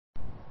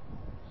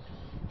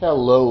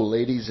Hello,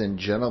 ladies and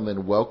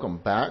gentlemen. Welcome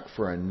back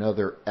for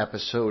another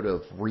episode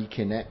of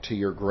Reconnect to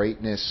Your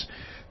Greatness.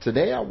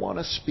 Today I want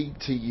to speak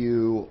to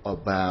you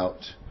about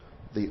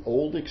the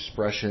old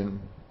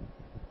expression,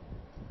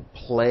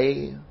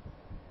 play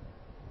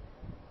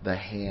the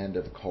hand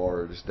of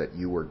cards that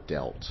you were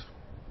dealt.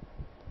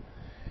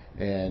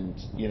 And,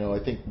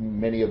 I think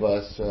many of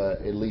us,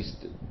 at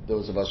least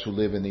those of us who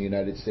live in the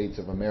United States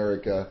of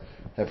America,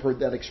 have heard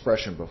that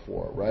expression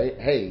before, right?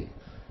 Hey,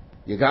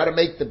 you got to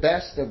make the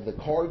best of the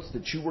cards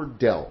that you were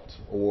dealt.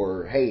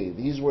 Or, hey,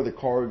 these were the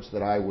cards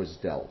that I was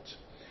dealt.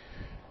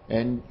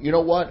 And you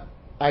know what?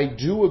 I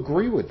do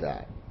agree with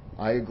that.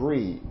 I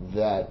agree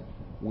that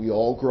we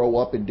all grow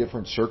up in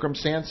different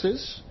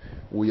circumstances.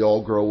 We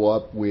all grow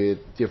up with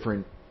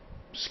different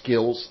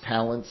skills,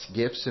 talents,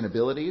 gifts, and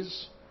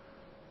abilities.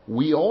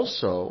 We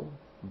also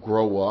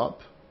grow up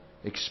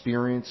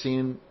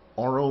experiencing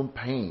our own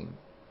pain,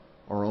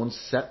 our own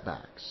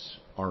setbacks,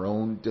 our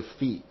own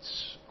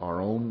defeats,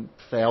 our own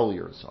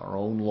failures, our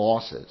own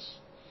losses.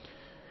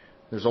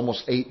 There's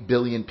almost 8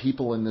 billion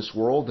people in this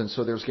world, and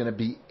so there's going to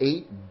be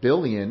 8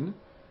 billion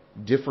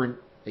different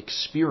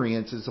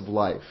experiences of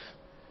life.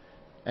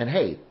 And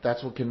hey,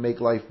 that's what can make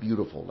life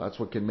beautiful. That's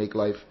what can make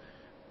life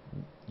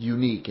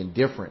unique and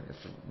different.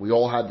 If we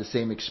all had the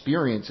same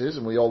experiences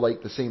and we all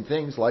liked the same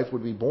things, life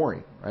would be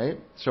boring, right?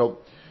 So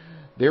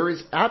there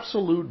is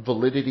absolute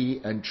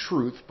validity and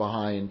truth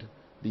behind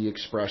the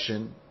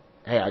expression,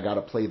 hey, I got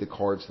to play the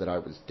cards that I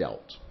was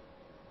dealt.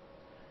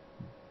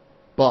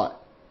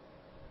 But,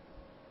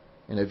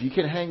 and if you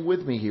can hang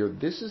with me here,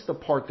 this is the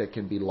part that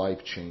can be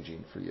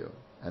life-changing for you.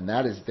 And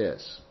that is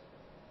this.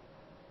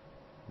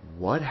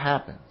 What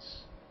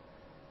happens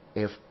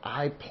if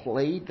I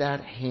played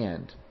that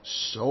hand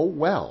so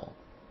well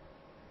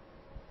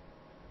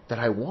that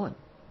I won?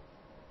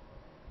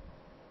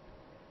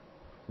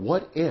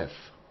 What if?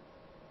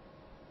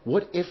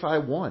 What if I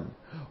won?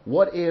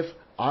 What if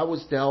I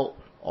was dealt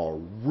a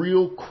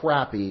real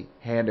crappy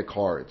hand of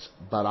cards,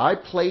 but I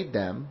played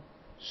them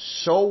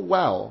so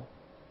well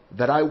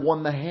that I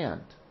won the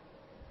hand?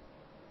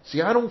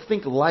 See, I don't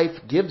think life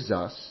gives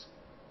us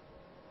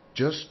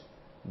just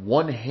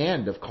one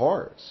hand of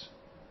cards.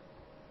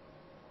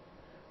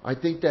 I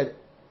think that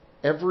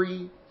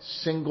every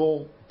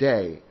single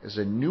day is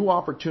a new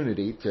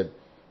opportunity to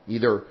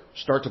either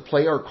start to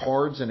play our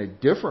cards in a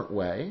different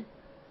way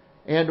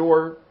and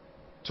or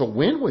to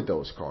win with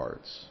those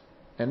cards.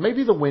 And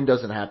maybe the win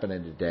doesn't happen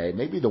in a day.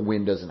 Maybe the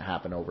win doesn't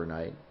happen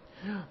overnight.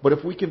 But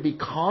if we can be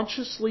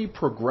consciously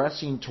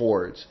progressing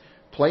towards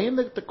playing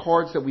the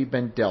cards that we've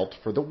been dealt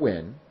for the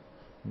win,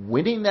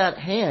 winning that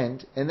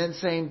hand, and then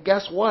saying,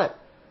 guess what?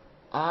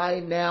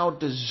 I now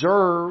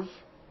deserve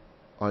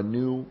a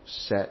new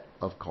set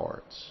of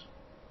cards.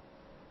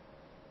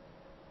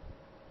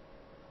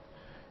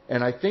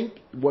 And I think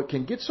what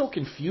can get so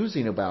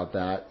confusing about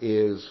that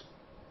is,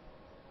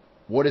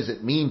 what does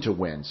it mean to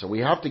win? So we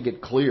have to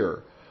get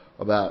clear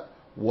about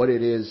what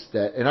it is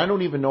that, and I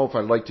don't even know if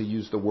I'd like to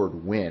use the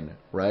word win,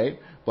 right?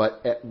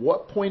 But at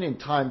what point in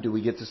time do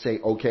we get to say,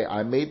 okay,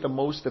 I made the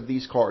most of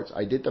these cards.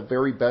 I did the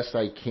very best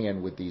I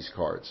can with these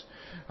cards.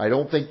 I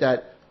don't think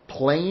that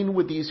playing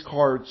with these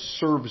cards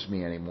serves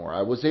me anymore.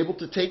 I was able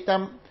to take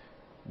them,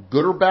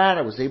 good or bad.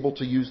 I was able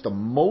to use the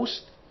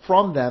most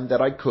from them that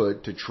I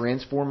could to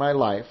transform my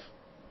life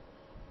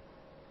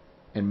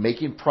and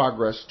making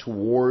progress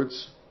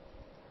towards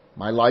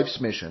my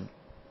life's mission.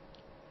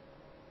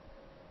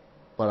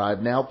 But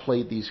I've now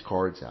played these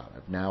cards out.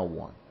 I've now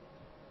won.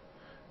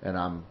 And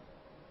I'm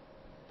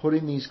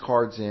putting these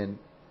cards in,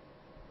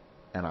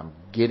 and I'm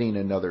getting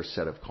another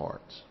set of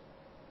cards.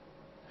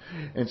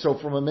 And so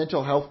from a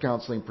mental health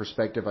counseling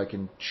perspective, I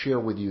can share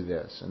with you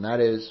this, and that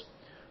is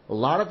a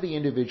lot of the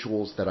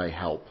individuals that I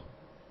help,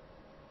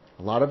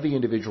 a lot of the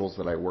individuals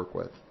that I work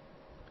with,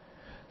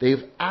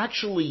 they've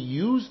actually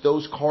used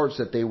those cards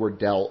that they were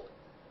dealt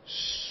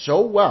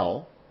so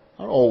well,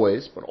 not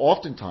always, but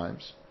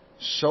oftentimes,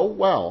 so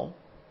well,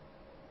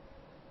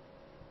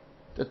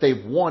 that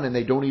they've won and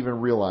they don't even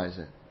realize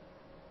it.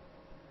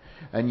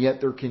 And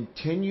yet they're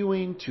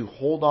continuing to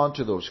hold on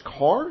to those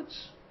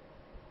cards,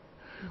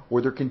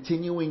 or they're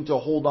continuing to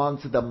hold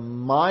on to the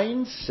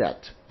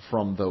mindset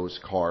from those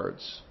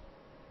cards,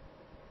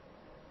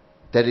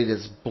 that it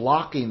is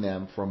blocking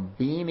them from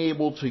being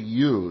able to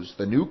use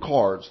the new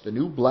cards, the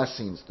new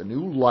blessings, the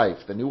new life,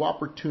 the new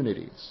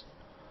opportunities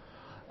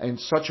in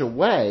such a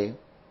way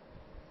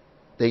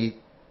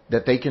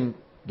that they can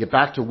get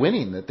back to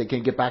winning, that they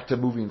can get back to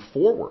moving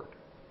forward.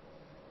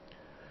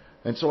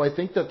 And so I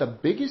think that the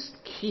biggest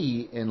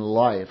key in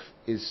life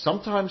is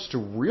sometimes to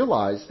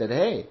realize that,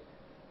 hey,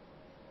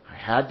 I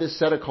had this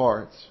set of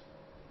cards.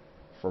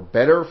 For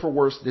better or for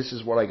worse, this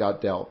is what I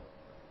got dealt.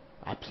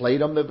 I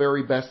played them the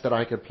very best that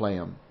I could play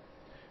them.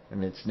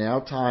 And it's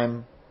now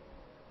time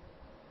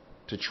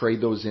to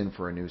trade those in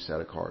for a new set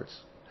of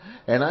cards.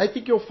 And I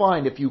think you'll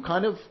find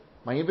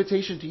my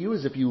invitation to you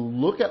is if you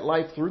look at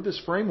life through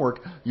this framework,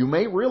 you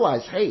may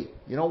realize, hey,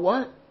 you know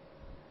what?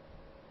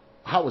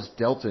 I was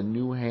dealt a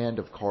new hand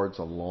of cards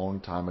a long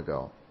time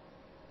ago.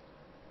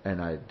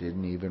 and I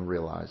didn't even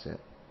realize it.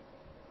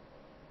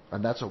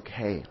 And that's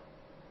okay.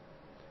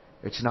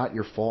 It's not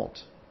your fault.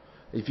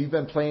 If you've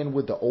been playing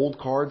with the old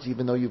cards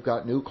even though you've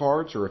got new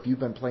cards, or if you've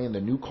been playing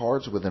the new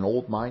cards with an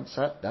old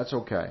mindset, that's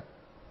okay.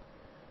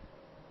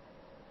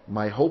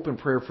 My hope and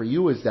prayer for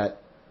you is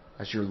that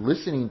as you're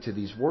listening to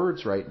these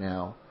words right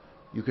now,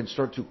 you can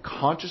start to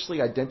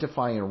consciously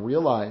identify and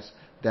realize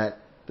that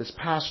this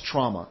past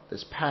trauma,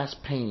 this past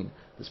pain,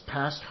 this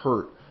past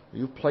hurt,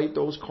 you've played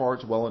those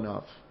cards well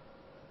enough.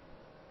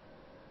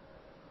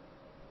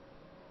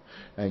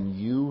 And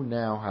you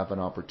now have an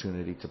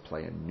opportunity to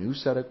play a new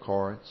set of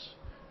cards,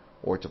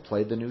 or to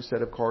play the new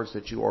set of cards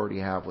that you already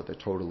have with a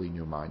totally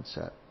new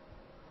mindset.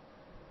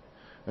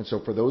 And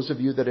so for those of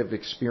you that have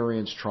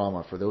experienced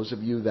trauma, for those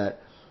of you that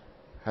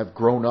have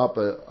grown up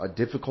a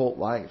difficult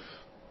life,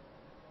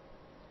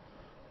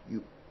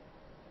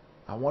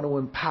 I want to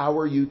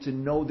empower you to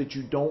know that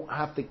you don't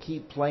have to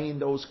keep playing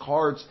those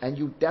cards, and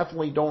you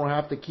definitely don't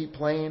have to keep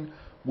playing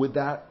with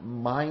that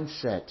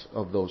mindset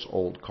of those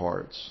old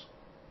cards.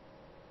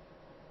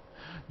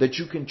 That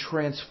you can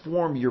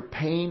transform your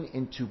pain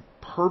into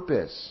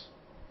purpose.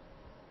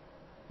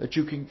 That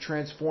you can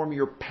transform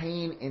your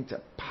pain into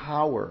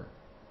power.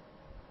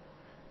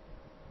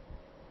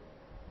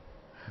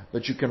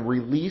 That you can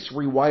release,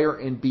 rewire,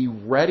 and be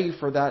ready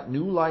for that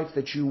new life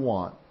that you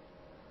want.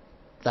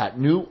 That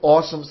new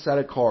awesome set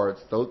of cards,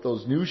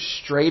 those new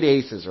straight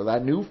aces, or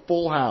that new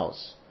full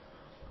house.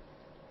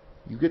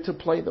 You get to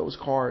play those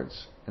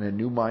cards in a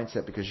new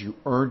mindset because you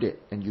earned it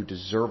and you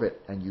deserve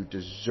it, and you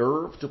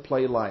deserve to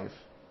play life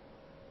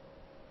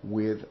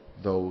with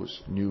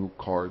those new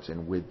cards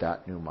and with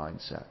that new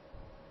mindset.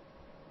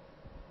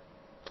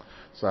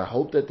 So I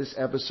hope that this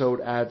episode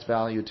adds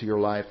value to your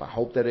life. I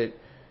hope that it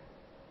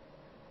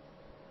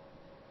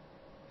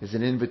is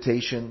an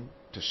invitation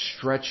to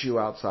stretch you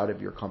outside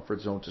of your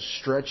comfort zone, to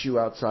stretch you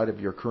outside of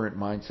your current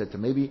mindset, to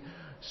maybe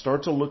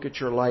start to look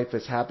at your life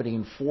as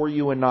happening for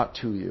you and not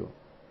to you.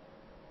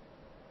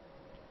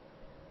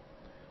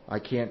 I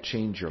can't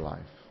change your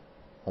life.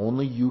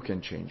 Only you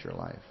can change your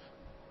life.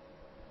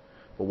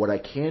 But what I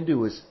can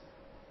do is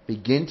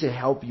begin to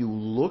help you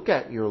look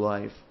at your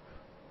life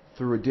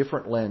through a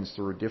different lens,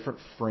 through a different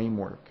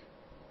framework,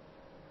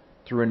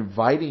 through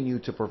inviting you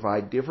to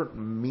provide different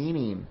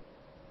meaning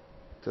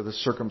to the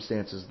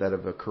circumstances that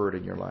have occurred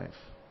in your life.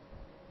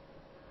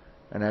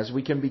 And as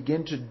we can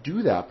begin to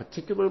do that,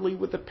 particularly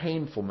with the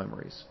painful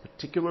memories,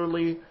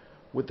 particularly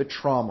with the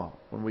trauma,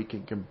 when we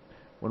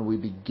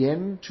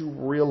begin to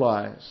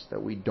realize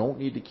that we don't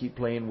need to keep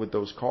playing with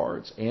those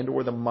cards and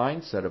or the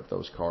mindset of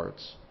those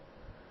cards,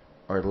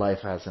 our life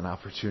has an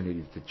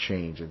opportunity to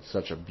change in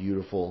such a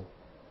beautiful,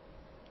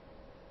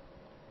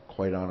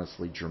 quite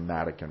honestly,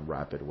 dramatic and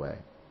rapid way.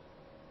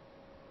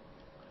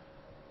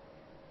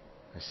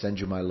 I send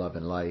you my love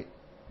and light.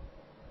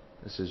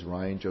 This is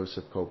Ryan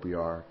Joseph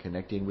Kopyar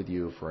connecting with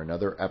you for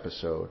another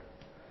episode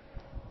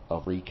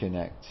of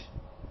Reconnect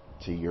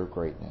to Your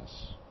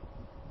Greatness.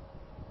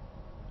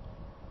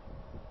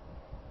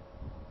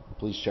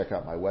 Please check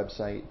out my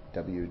website,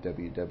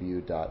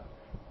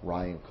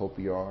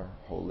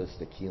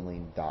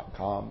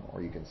 www.ryankopyarholistichealing.com,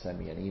 or you can send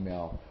me an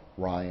email,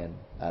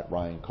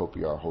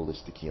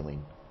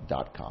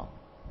 ryan@ryankopyarholistichealing.com.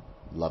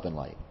 Love and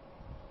light.